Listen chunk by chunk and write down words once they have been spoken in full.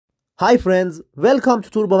Hi friends, welcome to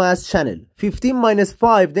TurboMaths channel. 15 minus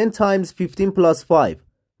 5 then times 15 plus 5.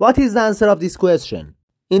 What is the answer of this question?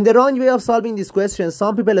 In the wrong way of solving this question,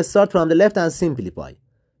 some people start from the left and simplify.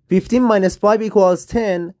 15 minus 5 equals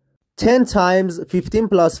 10. 10 times 15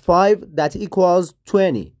 plus 5, that equals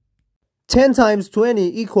 20. 10 times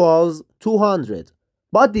 20 equals 200.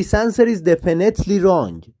 But this answer is definitely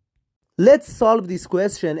wrong. Let's solve this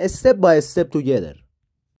question step by step together.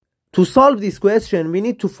 To solve this question, we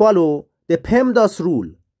need to follow the PEMDAS rule.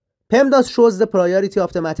 PEMDAS shows the priority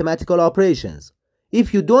of the mathematical operations.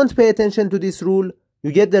 If you don't pay attention to this rule,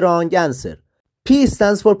 you get the wrong answer. P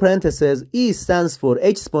stands for parentheses, E stands for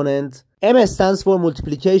exponent, M stands for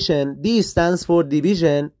multiplication, D stands for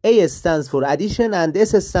division, A stands for addition, and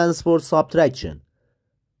S stands for subtraction.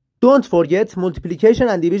 Don't forget, multiplication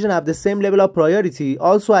and division have the same level of priority.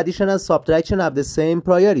 Also, addition and subtraction have the same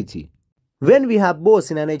priority. When we have both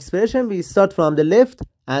in an expression, we start from the left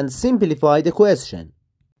and simplify the question.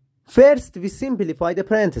 First, we simplify the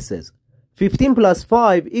parentheses. 15 plus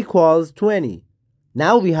 5 equals 20.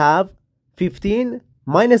 Now we have 15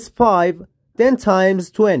 minus 5, then times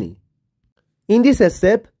 20. In this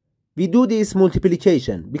step, we do this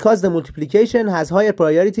multiplication because the multiplication has higher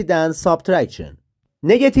priority than subtraction.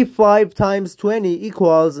 Negative 5 times 20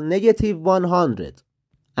 equals negative 100.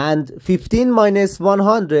 And 15 minus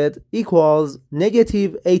 100 equals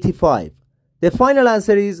negative 85. The final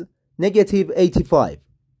answer is negative 85.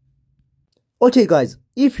 Okay guys,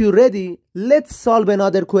 if you're ready, let's solve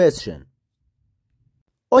another question.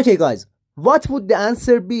 Okay guys, what would the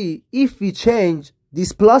answer be if we change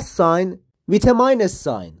this plus sign with a minus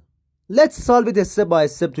sign? Let's solve it step by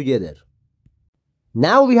step together.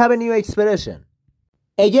 Now we have a new expression.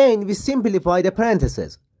 Again, we simplify the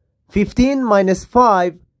parentheses. 15 minus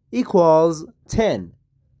 5 equals 10.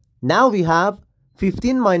 Now we have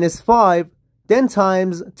 15 minus 5, then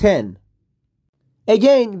times 10.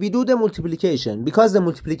 Again, we do the multiplication because the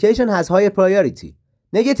multiplication has higher priority.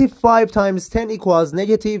 Negative 5 times 10 equals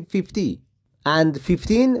negative 50. And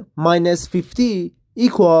 15 minus 50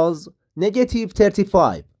 equals negative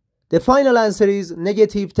 35. The final answer is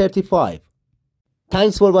negative 35.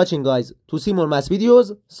 Thanks for watching guys. To see more math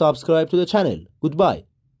videos, subscribe to the channel. Goodbye.